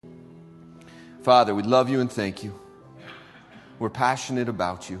Father, we love you and thank you. We're passionate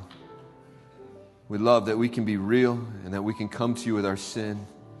about you. We love that we can be real and that we can come to you with our sin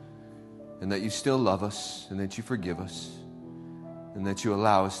and that you still love us and that you forgive us and that you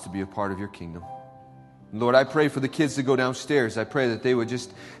allow us to be a part of your kingdom. Lord, I pray for the kids that go downstairs. I pray that they would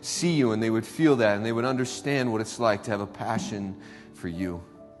just see you and they would feel that and they would understand what it's like to have a passion for you.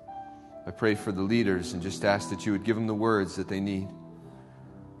 I pray for the leaders and just ask that you would give them the words that they need.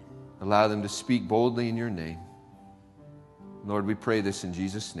 Allow them to speak boldly in your name. Lord, we pray this in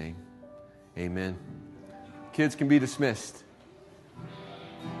Jesus' name. Amen. Kids can be dismissed.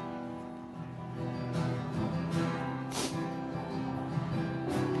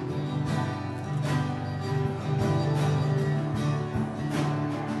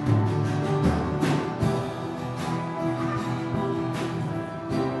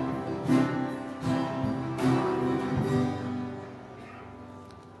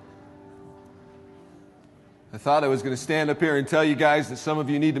 I thought I was going to stand up here and tell you guys that some of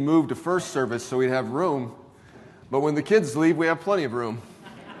you need to move to first service so we'd have room. But when the kids leave, we have plenty of room,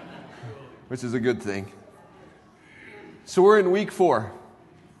 which is a good thing. So we're in week 4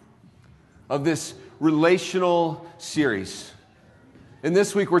 of this relational series. And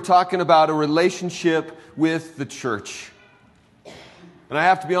this week we're talking about a relationship with the church. And I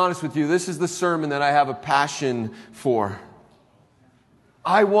have to be honest with you, this is the sermon that I have a passion for.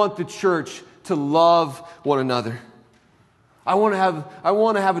 I want the church to love one another. I want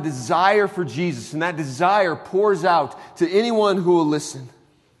to have a desire for Jesus, and that desire pours out to anyone who will listen.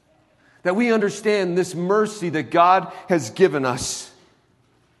 That we understand this mercy that God has given us,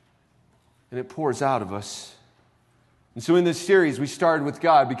 and it pours out of us. And so in this series, we started with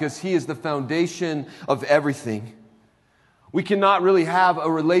God because He is the foundation of everything. We cannot really have a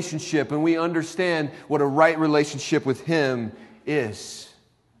relationship, and we understand what a right relationship with Him is.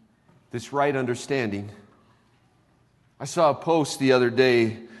 This right understanding. I saw a post the other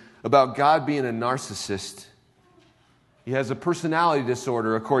day about God being a narcissist. He has a personality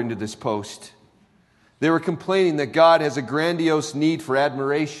disorder, according to this post. They were complaining that God has a grandiose need for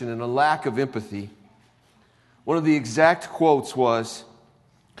admiration and a lack of empathy. One of the exact quotes was,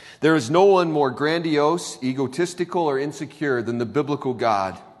 "There is no one more grandiose, egotistical, or insecure than the biblical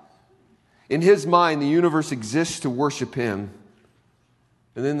God. In His mind, the universe exists to worship Him."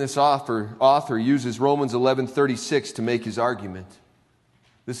 And then this author uses Romans 11:36 to make his argument.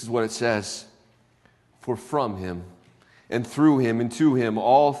 This is what it says. "For from Him, and through Him, and to Him,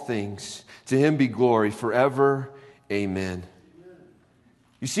 all things, to Him be glory forever. Amen."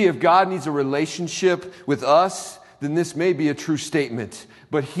 You see, if God needs a relationship with us, then this may be a true statement.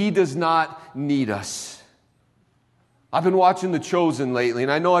 But He does not need us. I've been watching The Chosen lately,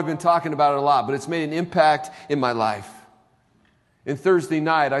 and I know I've been talking about it a lot, but it's made an impact in my life. And Thursday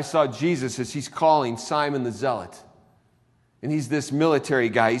night, I saw Jesus as He's calling Simon the Zealot. And he's this military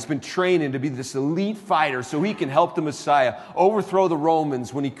guy. He's been training to be this elite fighter so he can help the Messiah overthrow the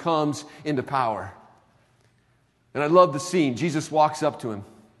Romans when He comes into power. And I love the scene. Jesus walks up to him.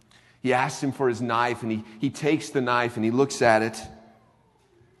 He asks him for his knife, and he takes the knife, and he looks at it.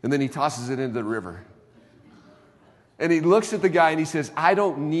 And then he tosses it into the river. And he looks at the guy, and he says, "I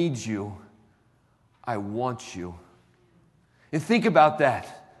don't need you. I want you." And think about that.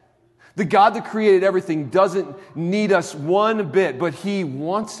 The God that created everything doesn't need us one bit, but He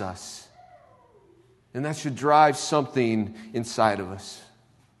wants us. And that should drive something inside of us.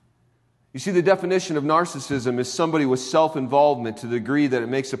 You see, the definition of narcissism is somebody with self-involvement to the degree that it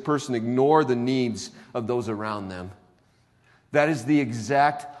makes a person ignore the needs of those around them. That is the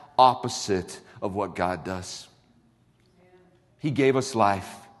exact opposite of what God does. He gave us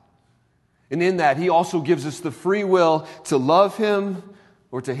life. And in that, He also gives us the free will to love Him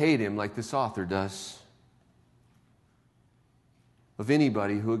or to hate Him, like this author does. Of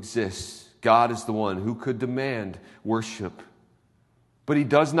anybody who exists, God is the one who could demand worship. But He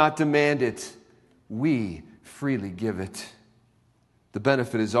does not demand it. We freely give it. The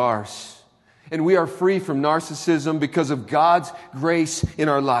benefit is ours. And we are free from narcissism because of God's grace in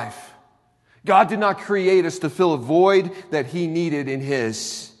our life. God did not create us to fill a void that He needed in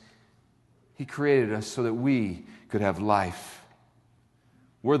His. He created us so that we could have life.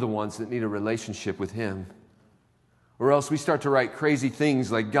 We're the ones that need a relationship with Him. Or else we start to write crazy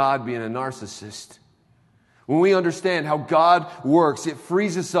things like God being a narcissist. When we understand how God works, it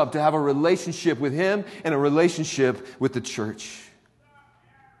frees us up to have a relationship with Him and a relationship with the church.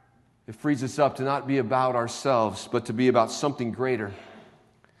 It frees us up to not be about ourselves, but to be about something greater.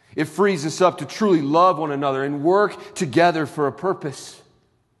 It frees us up to truly love one another and work together for a purpose.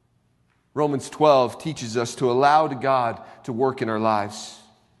 Romans 12 teaches us to allow God to work in our lives.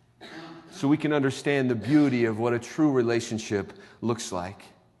 so we can understand the beauty of what a true relationship looks like.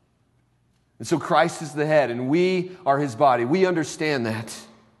 And so Christ is the head, and we are his body. We understand that.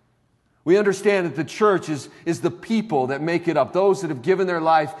 We understand that the church is the people that make it up, those that have given their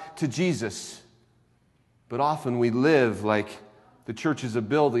life to Jesus. But often we live like the church is a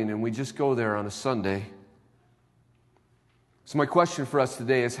building, and we just go there on a Sunday. So my question for us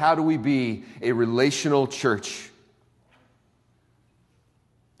today is, how do we be a relational church?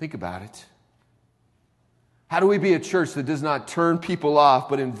 Think about it. How do we be a church that does not turn people off,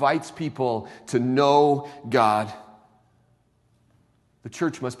 but invites people to know God? The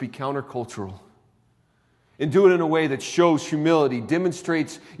church must be countercultural and do it in a way that shows humility,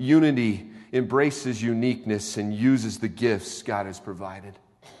 demonstrates unity, embraces uniqueness, and uses the gifts God has provided.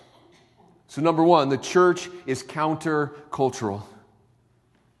 So number one, the church is countercultural.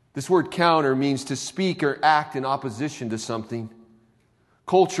 This word counter means to speak or act in opposition to something.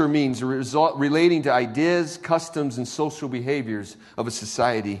 Culture means relating to ideas, customs, and social behaviors of a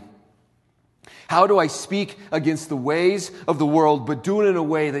society. How do I speak against the ways of the world, but do it in a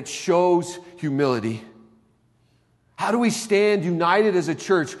way that shows humility? How do we stand united as a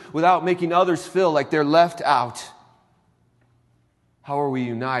church without making others feel like they're left out? How are we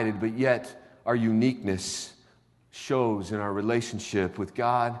united, but yet our uniqueness shows in our relationship with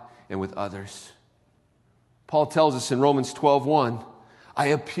God and with others? Paul tells us in Romans 12:1, I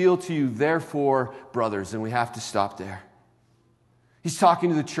appeal to you, therefore, brothers, and we have to stop there. He's talking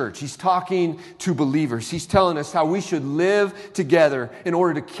to the church. He's talking to believers. He's telling us how we should live together in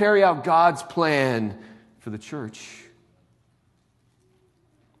order to carry out God's plan for the church.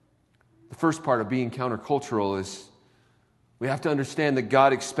 The first part of being countercultural is we have to understand that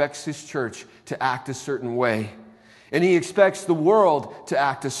God expects his church to act a certain way, and he expects the world to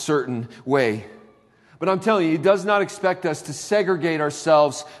act a certain way. But I'm telling you, he does not expect us to segregate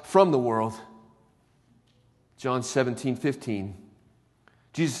ourselves from the world. John 17:15.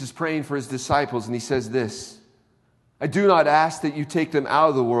 Jesus is praying for his disciples, and he says this, I do not ask that you take them out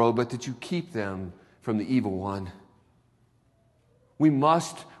of the world, but that you keep them from the evil one. We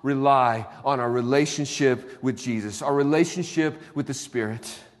must rely on our relationship with Jesus, our relationship with the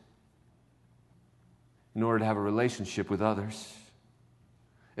Spirit, in order to have a relationship with others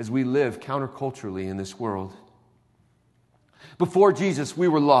as we live counterculturally in this world. Before Jesus, we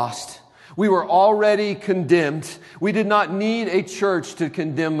were lost. We were already condemned. We did not need a church to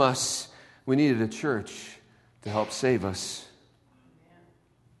condemn us. We needed a church to help save us.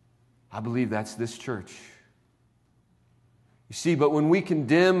 I believe that's this church. You see, but when we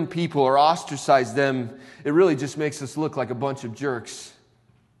condemn people or ostracize them, it really just makes us look like a bunch of jerks.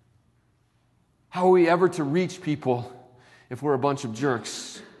 How are we ever to reach people if we're a bunch of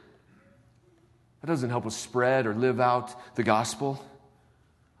jerks? That doesn't help us spread or live out the gospel.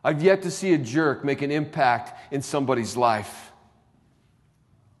 I've yet to see a jerk make an impact in somebody's life.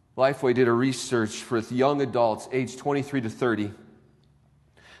 Lifeway did a research for young adults aged 23 to 30.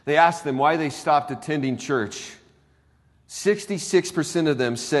 They asked them why they stopped attending church. 66% of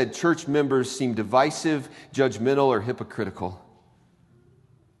them said church members seem divisive, judgmental, or hypocritical.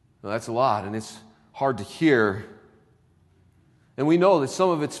 Well, that's a lot, and it's hard to hear. And we know that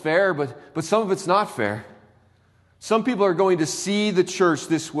some of it's fair, but some of it's not fair. Some people are going to see the church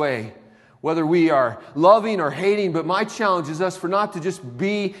this way, whether we are loving or hating, but my challenge is us for not to just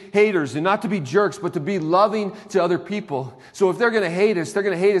be haters and not to be jerks, but to be loving to other people. So if they're going to hate us, they're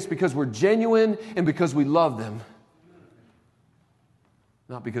going to hate us because we're genuine and because we love them,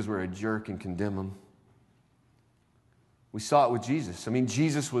 not because we're a jerk and condemn them. We saw it with Jesus. I mean,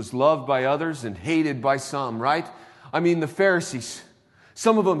 Jesus was loved by others and hated by some, right? I mean, the Pharisees,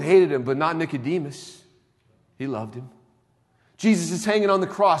 some of them hated him, but not Nicodemus. He loved him. Jesus is hanging on the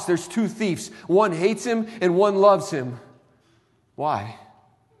cross. There's two thieves. One hates him and one loves him. Why?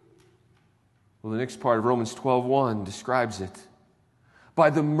 Well, the next part of Romans 12:1 describes it.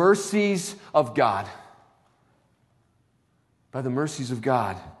 By the mercies of God. By the mercies of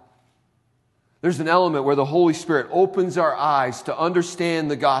God. There's an element where the Holy Spirit opens our eyes to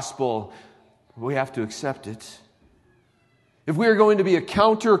understand the gospel. We have to accept it. If we are going to be a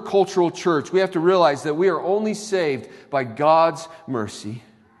countercultural church, we have to realize that we are only saved by God's mercy.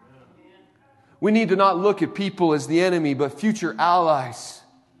 We need to not look at people as the enemy, but future allies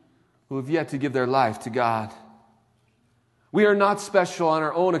who have yet to give their life to God. We are not special on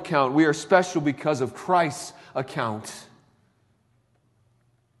our own account. We are special because of Christ's account.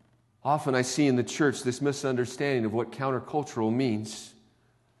 Often I see in the church this misunderstanding of what countercultural means.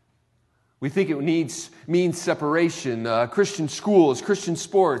 We think it means separation, Christian schools, Christian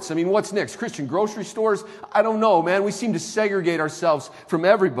sports. I mean, what's next? Christian grocery stores? I don't know, man. We seem to segregate ourselves from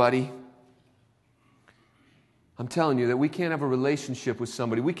everybody. I'm telling you that we can't have a relationship with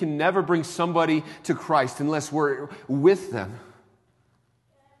somebody. We can never bring somebody to Christ unless we're with them.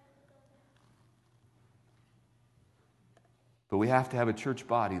 But we have to have a church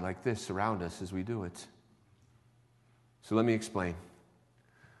body like this around us as we do it. So let me explain.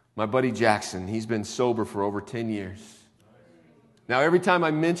 My buddy Jackson, he's been sober for over 10 years. Now, every time I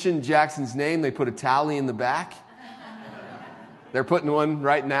mention Jackson's name, they put a tally in the back. They're putting one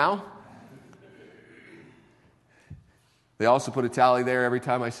right now. They also put a tally there every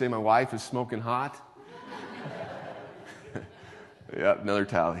time I say my wife is smoking hot. Yep, another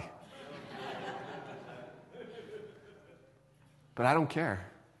tally. But I don't care.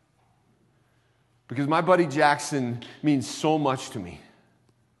 Because my buddy Jackson means so much to me.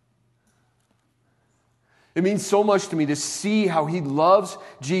 It means so much to me to see how he loves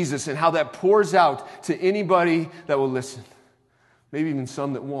Jesus and how that pours out to anybody that will listen. Maybe even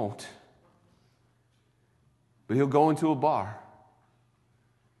some that won't. But he'll go into a bar.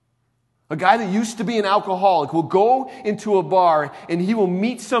 A guy that used to be an alcoholic will go into a bar and he will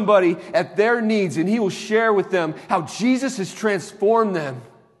meet somebody at their needs and he will share with them how Jesus has transformed them.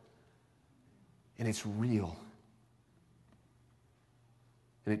 And it's real.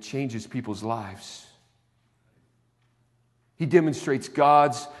 And it changes people's lives. He demonstrates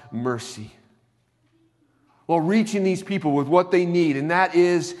God's mercy while reaching these people with what they need, and that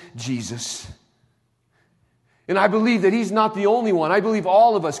is Jesus. And I believe that he's not the only one. I believe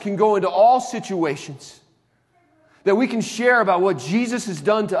all of us can go into all situations that we can share about what Jesus has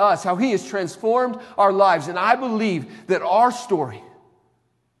done to us, how he has transformed our lives. And I believe that our story,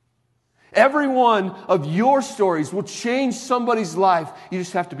 every one of your stories, will change somebody's life. You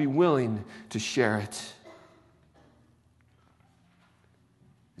just have to be willing to share it.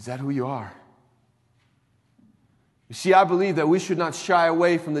 Is that who you are? You see, I believe that we should not shy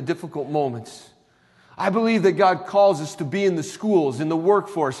away from the difficult moments. I believe that God calls us to be in the schools, in the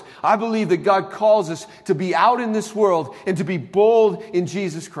workforce. I believe that God calls us to be out in this world and to be bold in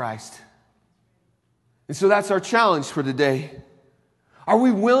Jesus Christ. And so that's our challenge for today. Are we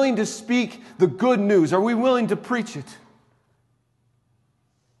willing to speak the good news? Are we willing to preach it?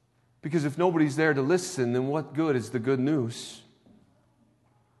 Because if nobody's there to listen, then what good is the good news?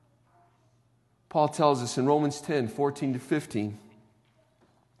 Paul tells us in Romans 10, 14 to 15,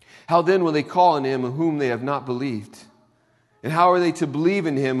 how then will they call on him whom they have not believed? And how are they to believe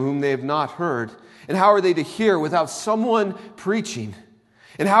in him whom they have not heard? And how are they to hear without someone preaching?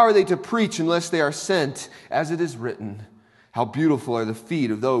 And how are they to preach unless they are sent? As it is written, how beautiful are the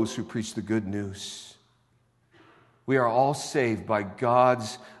feet of those who preach the good news. We are all saved by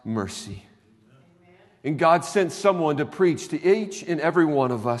God's mercy. And God sent someone to preach to each and every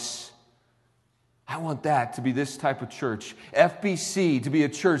one of us. I want that to be this type of church. FBC to be a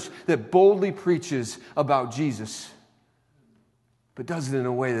church that boldly preaches about Jesus, but does it in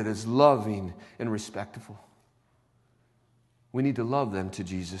a way that is loving and respectful. We need to love them to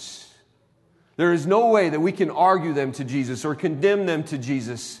Jesus. There is no way that we can argue them to Jesus or condemn them to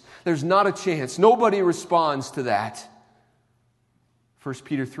Jesus. There's not a chance. Nobody responds to that. 1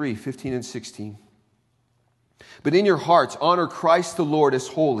 Peter 3, 15 and 16. But in your hearts, honor Christ the Lord as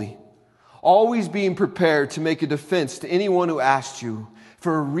holy, always being prepared to make a defense to anyone who asks you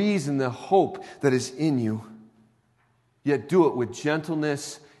for a reason, the hope that is in you. Yet do it with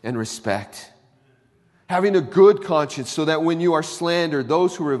gentleness and respect, having a good conscience, so that when you are slandered,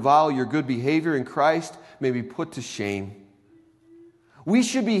 those who revile your good behavior in Christ may be put to shame. We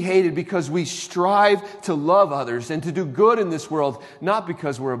should be hated because we strive to love others and to do good in this world, not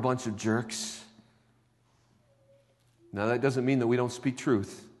because we're a bunch of jerks. Now, that doesn't mean that we don't speak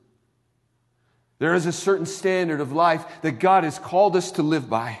truth. There is a certain standard of life that God has called us to live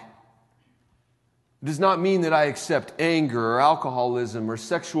by. It does not mean that I accept anger or alcoholism or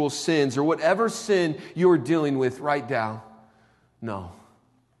sexual sins or whatever sin you're dealing with right now. No.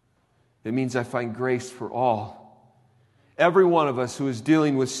 It means I find grace for all. Every one of us who is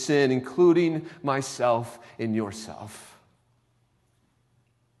dealing with sin, including myself and yourself.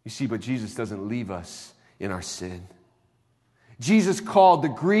 You see, but Jesus doesn't leave us in our sin. Jesus called the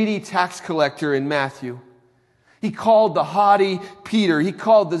greedy tax collector in Matthew. He called the haughty Peter. He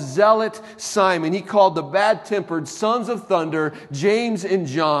called the zealot Simon. He called the bad-tempered sons of thunder, James and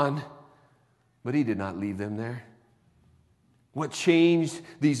John. But he did not leave them there. What changed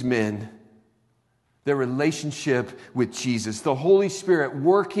these men? Their relationship with Jesus, the Holy Spirit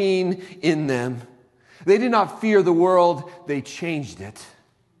working in them. They did not fear the world, they changed it.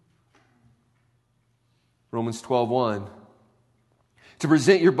 Romans 12:1. To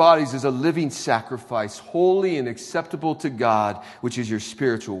present your bodies as a living sacrifice, holy and acceptable to God, which is your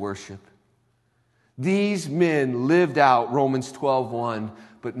spiritual worship. These men lived out Romans 12:1,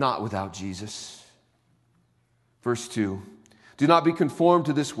 but not without Jesus. Verse 2, do not be conformed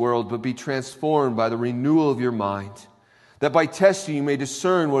to this world, but be transformed by the renewal of your mind, that by testing you may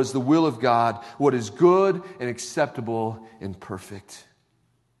discern what is the will of God, what is good and acceptable and perfect.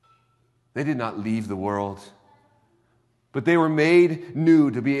 They did not leave the world, but they were made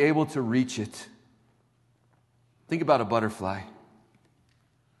new to be able to reach it. Think about a butterfly.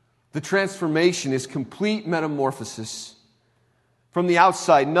 The transformation is complete metamorphosis. From the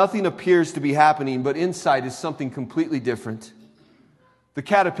outside, nothing appears to be happening, but inside is something completely different. The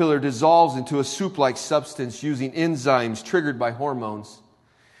caterpillar dissolves into a soup-like substance using enzymes triggered by hormones.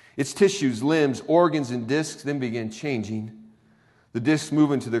 Its tissues, limbs, organs, and discs then begin changing. The discs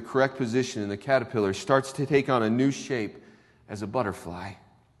move into the correct position, and the caterpillar starts to take on a new shape as a butterfly.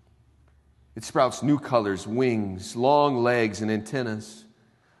 It sprouts new colors, wings, long legs, and antennas,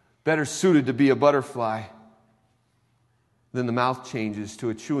 better suited to be a butterfly. Then the mouth changes to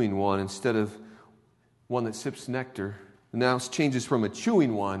a chewing one instead of one that sips nectar. The mouth changes from a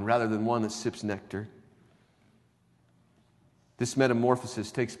chewing one rather than one that sips nectar. This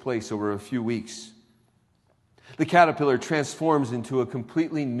metamorphosis takes place over a few weeks. The caterpillar transforms into a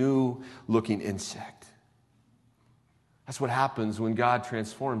completely new looking insect. That's what happens when God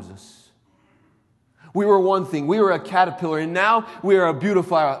transforms us. We were one thing. We were a caterpillar, and now we are a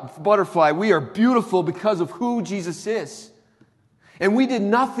beautiful butterfly. We are beautiful because of who Jesus is. And we did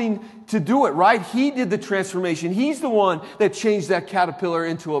nothing to do it, right? He did the transformation. He's the one that changed that caterpillar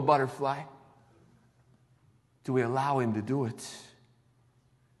into a butterfly. Do we allow him to do it?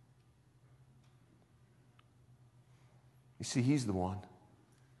 You see, he's the one.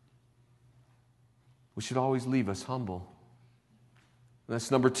 We should always leave us humble. That's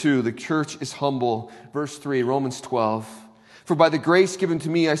number 2. The church is humble. Verse 3, Romans 12. For by the grace given to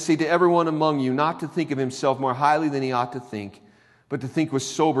me, I say to everyone among you not to think of himself more highly than he ought to think, but to think with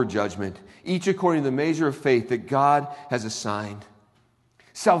sober judgment, each according to the measure of faith that God has assigned.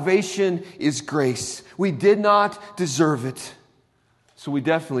 Salvation is grace. We did not deserve it, so we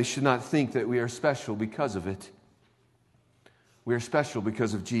definitely should not think that we are special because of it. We are special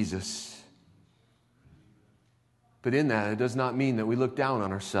because of Jesus. But in that, it does not mean that we look down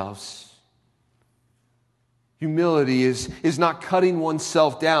on ourselves. Humility is not cutting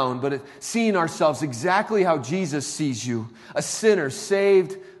oneself down, but seeing ourselves exactly how Jesus sees you, a sinner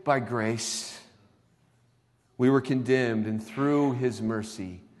saved by grace. We were condemned, and through his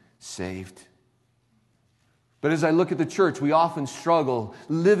mercy, saved. But as I look at the church, we often struggle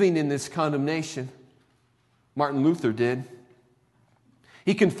living in this condemnation. Martin Luther did.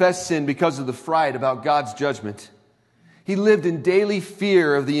 He confessed sin because of the fright about God's judgment. He lived in daily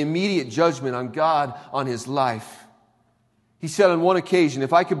fear of the immediate judgment on God on his life. He said on one occasion,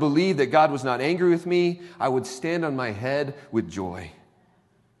 if I could believe that God was not angry with me, I would stand on my head with joy.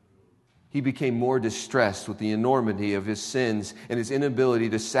 He became more distressed with the enormity of his sins and his inability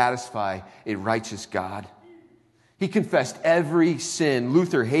to satisfy a righteous God. He confessed every sin.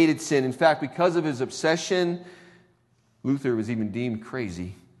 Luther hated sin. In fact, because of his obsession, Luther was even deemed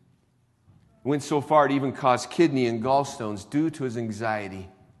crazy. He went so far to even cause kidney and gallstones due to his anxiety.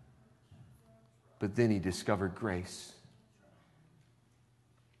 But then he discovered grace.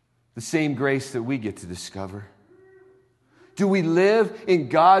 The same grace that we get to discover. Do we live in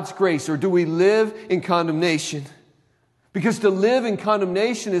God's grace or do we live in condemnation? Because to live in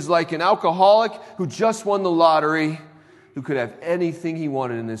condemnation is like an alcoholic who just won the lottery, who could have anything he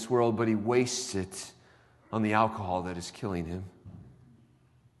wanted in this world, but he wastes it on the alcohol that is killing him.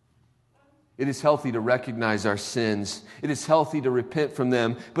 It is healthy to recognize our sins. It is healthy to repent from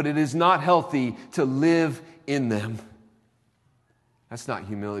them, but it is not healthy to live in them. That's not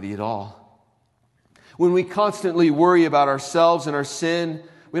humility at all. When we constantly worry about ourselves and our sin,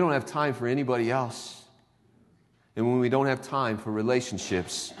 we don't have time for anybody else. And when we don't have time for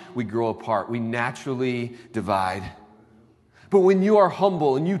relationships, we grow apart. We naturally divide. But when you are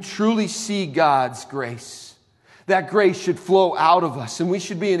humble and you truly see God's grace, that grace should flow out of us, and we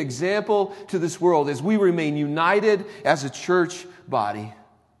should be an example to this world as we remain united as a church body.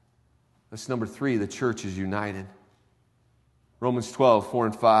 That's number 3, the church is united. Romans 12, 4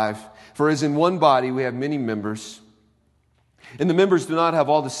 and 5. For as in one body we have many members, and the members do not have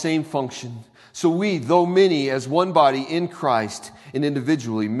all the same function. So we, though many, as one body in Christ, and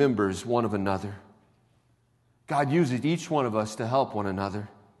individually members one of another. God uses each one of us to help one another.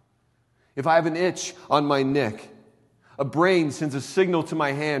 If I have an itch on my neck, a brain sends a signal to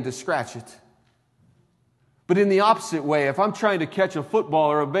my hand to scratch it. But in the opposite way, if I'm trying to catch a football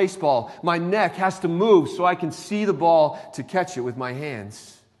or a baseball, my neck has to move so I can see the ball to catch it with my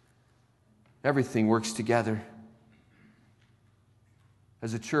hands. Everything works together.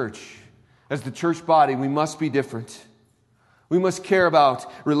 As a church, as the church body, we must be different. We must care about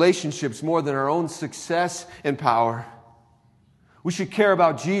relationships more than our own success and power. We should care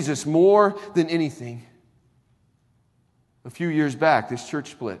about Jesus more than anything. A few years back, this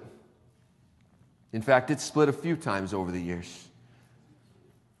church split. In fact, it's split a few times over the years.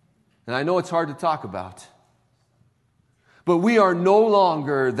 And I know it's hard to talk about. But we are no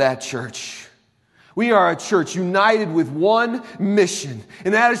longer that church. We are a church united with one mission,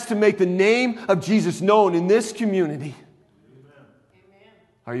 and that is to make the name of Jesus known in this community. Amen.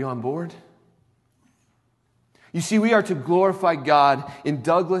 Are you on board? You see, we are to glorify God in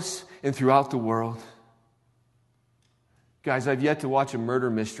Douglas and throughout the world. Guys, I've yet to watch a murder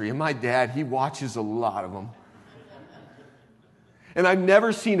mystery, and my dad, he watches a lot of them. And I've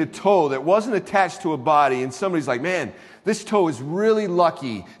never seen a toe that wasn't attached to a body, and somebody's like, man, this toe is really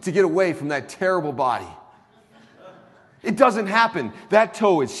lucky to get away from that terrible body. It doesn't happen. That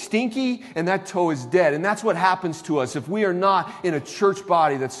toe is stinky, and that toe is dead. And that's what happens to us if we are not in a church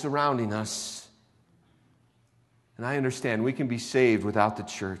body that's surrounding us. And I understand we can be saved without the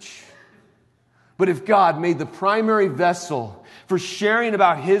church. But if God made the primary vessel for sharing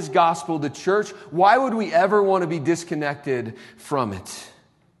about His gospel, the church, why would we ever want to be disconnected from it?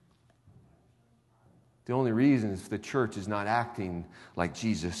 The only reason is if the church is not acting like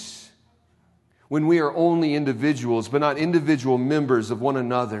Jesus. When we are only individuals, but not individual members of one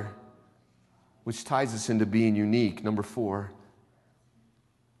another, which ties us into being unique. Number 4,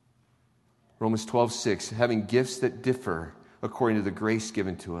 Romans 12:6, having gifts that differ according to the grace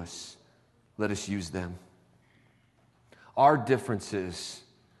given to us. Let us use them. Our differences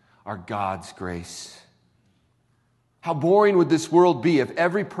are God's grace. How boring would this world be if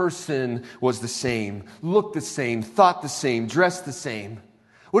every person was the same, looked the same, thought the same, dressed the same?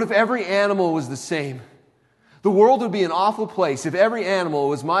 What if every animal was the same? The world would be an awful place if every animal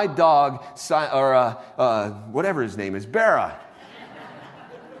was my dog, or whatever his name is, Bera.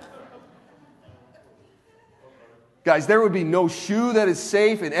 Guys, there would be no shoe that is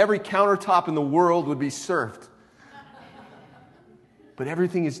safe, and every countertop in the world would be served. But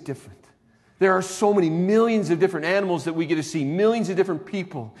everything is different. There are so many millions of different animals that we get to see, millions of different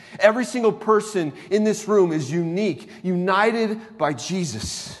people. Every single person in this room is unique, united by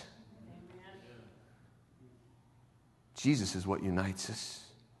Jesus. Jesus is what unites us.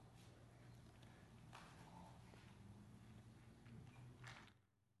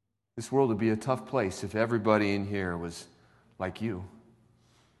 This world would be a tough place if everybody in here was like you.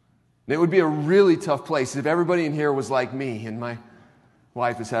 And it would be a really tough place if everybody in here was like me, and my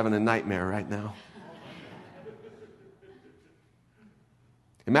wife is having a nightmare right now.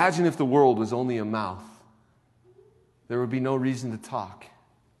 Imagine if the world was only a mouth. There would be no reason to talk.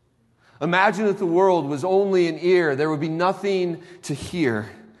 Imagine if the world was only an ear. There would be nothing to hear.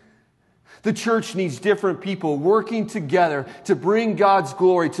 The church needs different people working together to bring God's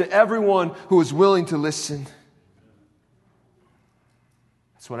glory to everyone who is willing to listen.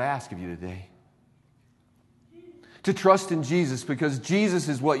 That's what I ask of you today. To trust in Jesus, because Jesus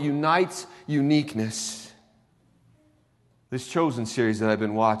is what unites uniqueness. This Chosen series that I've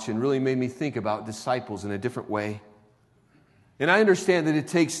been watching really made me think about disciples in a different way. And I understand that it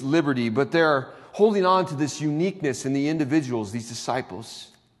takes liberty, but they're holding on to this uniqueness in the individuals, these disciples.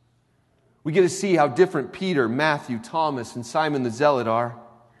 We get to see how different Peter, Matthew, Thomas, and Simon the Zealot are.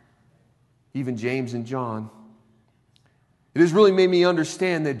 Even James and John. It has really made me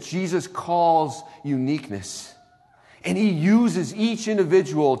understand that Jesus calls uniqueness. And He uses each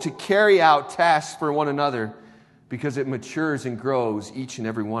individual to carry out tasks for one another because it matures and grows each and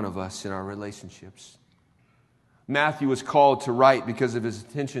every one of us in our relationships. Matthew was called to write because of his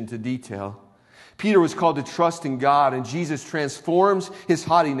attention to detail. Peter was called to trust in God, and Jesus transforms his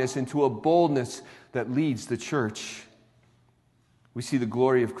haughtiness into a boldness that leads the church. We see the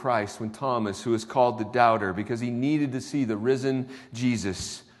glory of Christ when Thomas, who is called the doubter because he needed to see the risen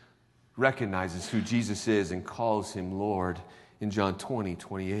Jesus, recognizes who Jesus is and calls Him Lord in John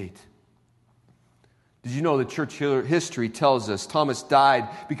 20:28. Did you know that church history tells us Thomas died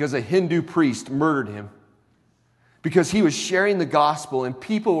because a Hindu priest murdered him? Because he was sharing the gospel and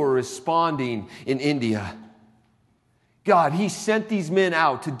people were responding in India. God, He sent these men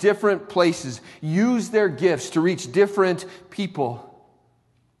out to different places, used their gifts to reach different people.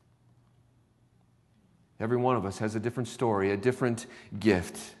 Every one of us has a different story, a different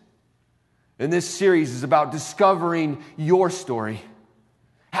gift. And this series is about discovering your story.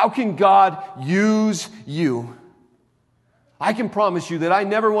 How can God use you? I can promise you that I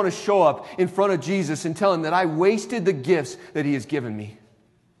never want to show up in front of Jesus and tell Him that I wasted the gifts that He has given me.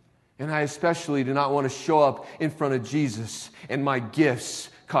 And I especially do not want to show up in front of Jesus and my gifts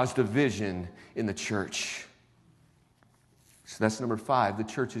cause division in the church. So that's number 5. The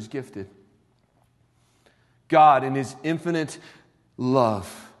church is gifted. God, in His infinite love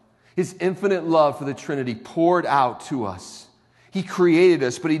for the Trinity, poured out to us. He created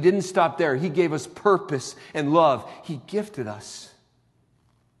us, but He didn't stop there. He gave us purpose and love. He gifted us.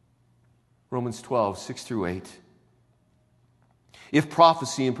 Romans 12, 6 through 8. If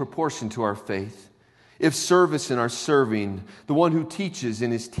prophecy in proportion to our faith, if service in our serving, the one who teaches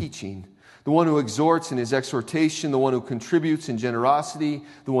in his teaching, the one who exhorts in his exhortation, the one who contributes in generosity,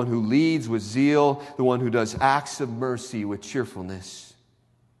 the one who leads with zeal, the one who does acts of mercy with cheerfulness.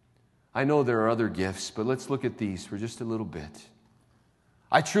 I know there are other gifts, but let's look at these for just a little bit.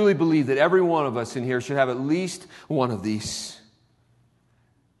 I truly believe that every one of us in here should have at least one of these.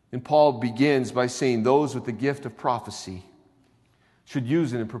 And Paul begins by saying those with the gift of prophecy should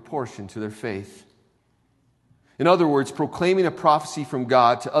use it in proportion to their faith. In other words, proclaiming a prophecy from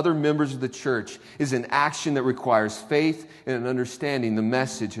God to other members of the church is an action that requires faith and an understanding the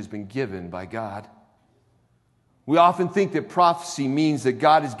message has been given by God. We often think that prophecy means that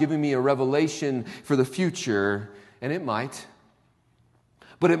God is giving me a revelation for the future, and it might.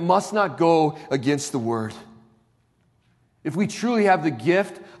 But it must not go against the Word. If we truly have the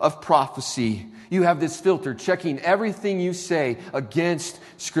gift of prophecy, you have this filter checking everything you say against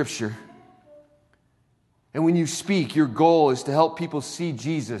Scripture. And when you speak, your goal is to help people see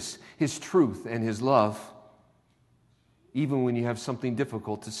Jesus, His truth, and His love, even when you have something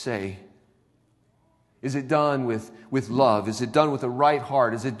difficult to say. Is it done with love? Is it done with a right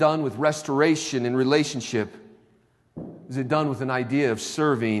heart? Is it done with restoration in relationship? Is it done with an idea of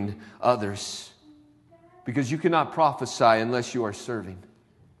serving others? Because you cannot prophesy unless you are serving.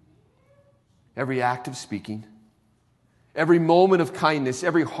 Every act of speaking, every moment of kindness,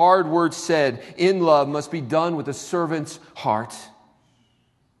 every hard word said in love must be done with a servant's heart.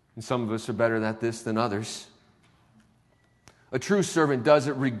 And some of us are better at this than others. A true servant does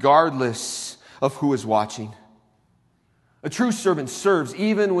it regardless of who is watching. A true servant serves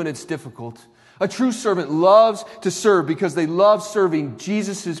even when it's difficult. A true servant loves to serve because they love serving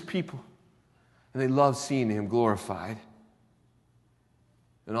Jesus' people. And they love seeing Him glorified.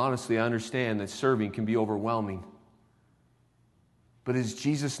 And honestly, I understand that serving can be overwhelming. But is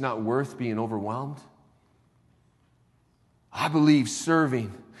Jesus not worth being overwhelmed? I believe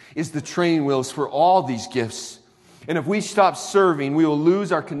serving is the training wheels for all these gifts. And if we stop serving, we will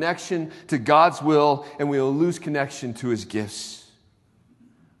lose our connection to God's will and we will lose connection to His gifts.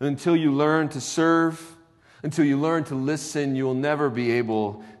 And until you learn to serve, until you learn to listen, you will never be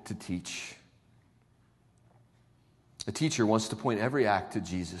able to teach. A teacher wants to point every act to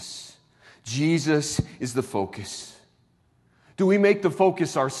Jesus. Jesus is the focus. Do we make the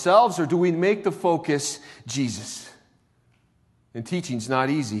focus ourselves or do we make the focus Jesus? And teaching's not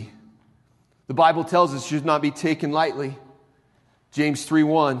easy. The Bible tells us it should not be taken lightly. James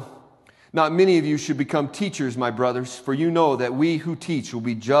 3:1. Not many of you should become teachers, my brothers, for you know that we who teach will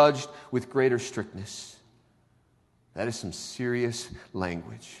be judged with greater strictness. That is some serious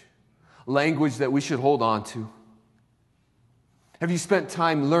language. Language that we should hold on to. Have you spent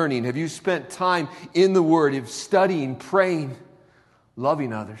time learning? Have you spent time in the Word, of studying, praying,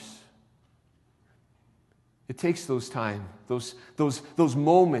 loving others? It takes those time, those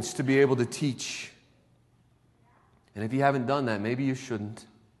moments to be able to teach. And if you haven't done that, maybe you shouldn't.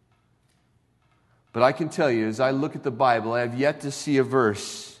 But I can tell you, as I look at the Bible, I have yet to see a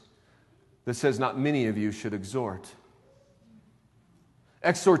verse that says not many of you should exhort.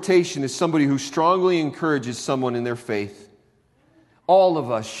 Exhortation is somebody who strongly encourages someone in their faith. All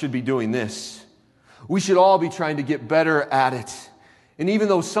of us should be doing this. We should all be trying to get better at it. And even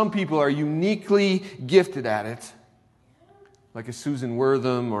though some people are uniquely gifted at it, like a Susan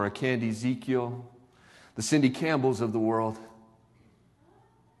Wortham or a Candy Ezekiel, the Cindy Campbells of the world,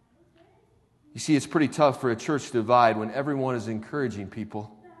 you see, it's pretty tough for a church to divide when everyone is encouraging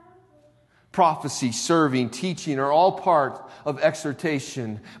people. Prophecy, serving, teaching are all part of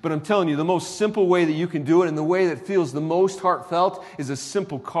exhortation. But I'm telling you, the most simple way that you can do it and the way that feels the most heartfelt is a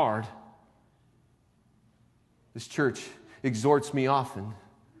simple card. This church exhorts me often.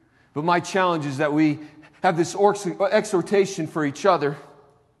 But my challenge is that we have this exhortation for each other,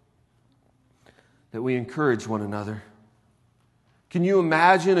 that we encourage one another. Can you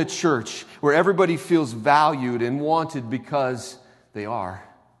imagine a church where everybody feels valued and wanted because they are?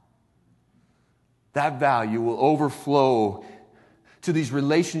 That value will overflow to these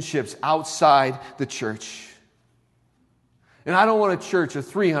relationships outside the church. And I don't want a church of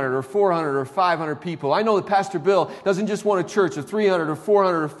 300 or 400 or 500 people. I know that Pastor Bill doesn't just want a church of 300 or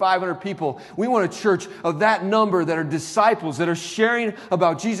 400 or 500 people. We want a church of that number that are disciples, that are sharing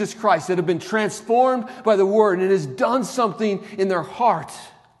about Jesus Christ, that have been transformed by the Word, and it has done something in their heart.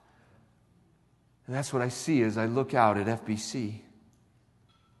 And that's what I see as I look out at FBC.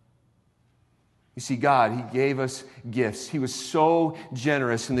 You see, God, He gave us gifts. He was so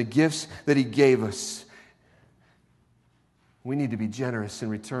generous in the gifts that He gave us. We need to be generous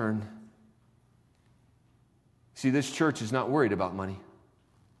in return. See, this church is not worried about money.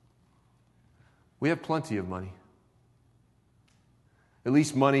 We have plenty of money. At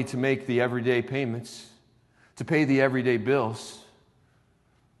least money to make the everyday payments, to pay the everyday bills.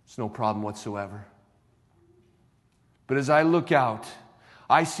 It's no problem whatsoever. But as I look out,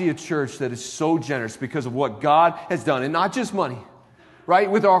 I see a church that is so generous because of what God has done, and not just money. Right?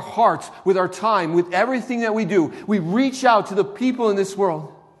 With our hearts, with our time, with everything that we do, we reach out to the people in this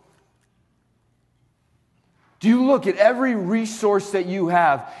world. Do you look at every resource that you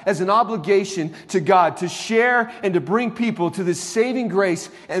have as an obligation to God to share and to bring people to this saving grace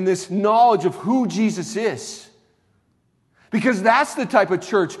and this knowledge of who Jesus is? Because that's the type of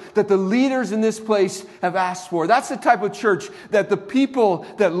church that the leaders in this place have asked for. That's the type of church that the people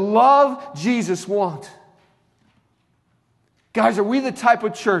that love Jesus want. Guys, are we the type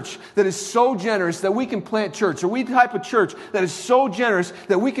of church that is so generous that we can plant church? Are we the type of church that is so generous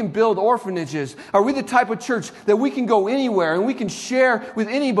that we can build orphanages? Are we the type of church that we can go anywhere and we can share with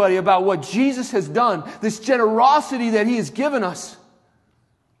anybody about what Jesus has done, this generosity that He has given us?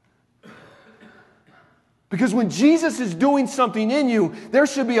 Because when Jesus is doing something in you, there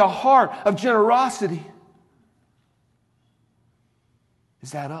should be a heart of generosity.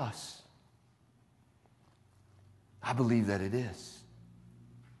 Is that us? I believe that it is.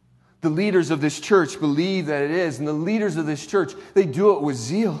 The leaders of this church believe that it is. And the leaders of this church, they do it with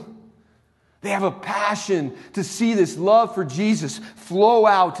zeal. They have a passion to see this love for Jesus flow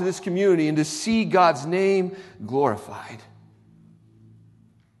out to this community and to see God's name glorified.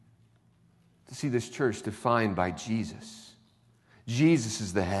 To see this church defined by Jesus. Jesus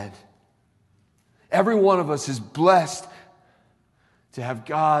is the head. Every one of us is blessed to have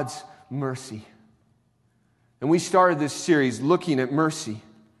God's mercy. And we started this series looking at mercy.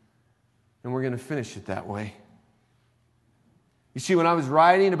 And we're going to finish it that way. You see, when I was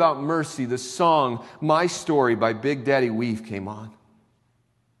writing about mercy, the song My Story by Big Daddy Weave came on.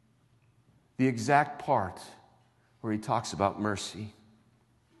 The exact part where he talks about mercy.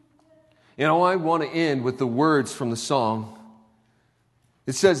 And I want to end with the words from the song.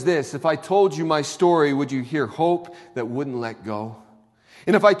 It says this: if I told you my story, would you hear hope that wouldn't let go?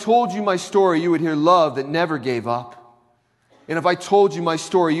 And if I told you my story, you would hear love that never gave up. And if I told you my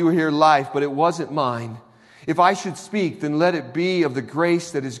story, you would hear life, but it wasn't mine. If I should speak, then let it be of the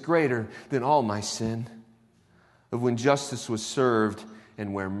grace that is greater than all my sin, of when justice was served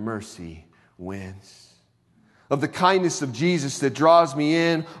and where mercy wins. Of the kindness of Jesus that draws me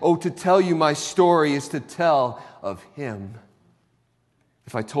in. Oh, to tell you my story is to tell of Him.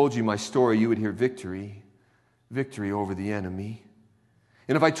 If I told you my story, you would hear victory. Victory over the enemy.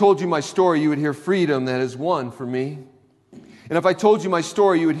 And if I told you my story, you would hear freedom that is won for me. And if I told you my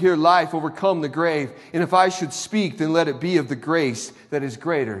story, you would hear life overcome the grave. And if I should speak, then let it be of the grace that is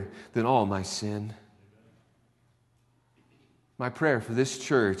greater than all my sin. My prayer for this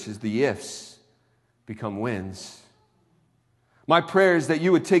church is the ifs become wins. My prayer is that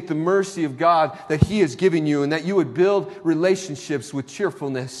you would take the mercy of God that He has given you and that you would build relationships with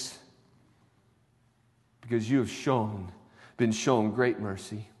cheerfulness. Because you have been shown great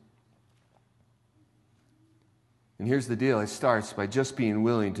mercy. And here's the deal. It starts by just being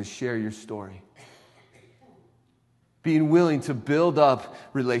willing to share your story. Being willing to build up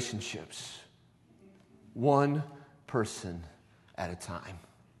relationships. One person at a time.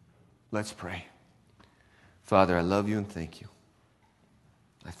 Let's pray. Father, I love you and thank you.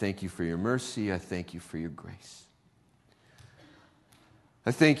 I thank you for your mercy. I thank you for your grace.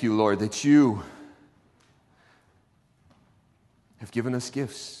 I thank you, Lord, that you have given us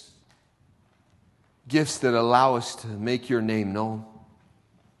gifts. Gifts that allow us to make your name known.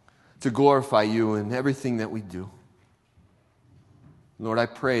 To glorify you in everything that we do. Lord, I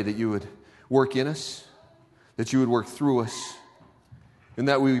pray that you would work in us. That you would work through us. And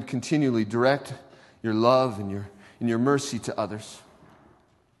that we would continually direct your love and your mercy to others.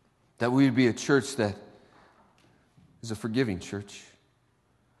 That we would be a church that is a forgiving church.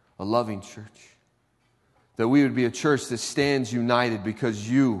 A loving church. That we would be a church that stands united because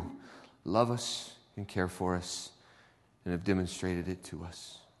you love us and care for us and have demonstrated it to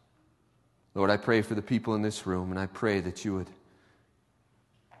us. Lord, I pray for the people in this room, and I pray that you would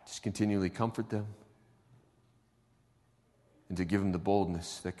just continually comfort them and to give them the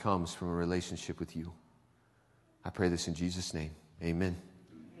boldness that comes from a relationship with you. I pray this in Jesus' name. Amen.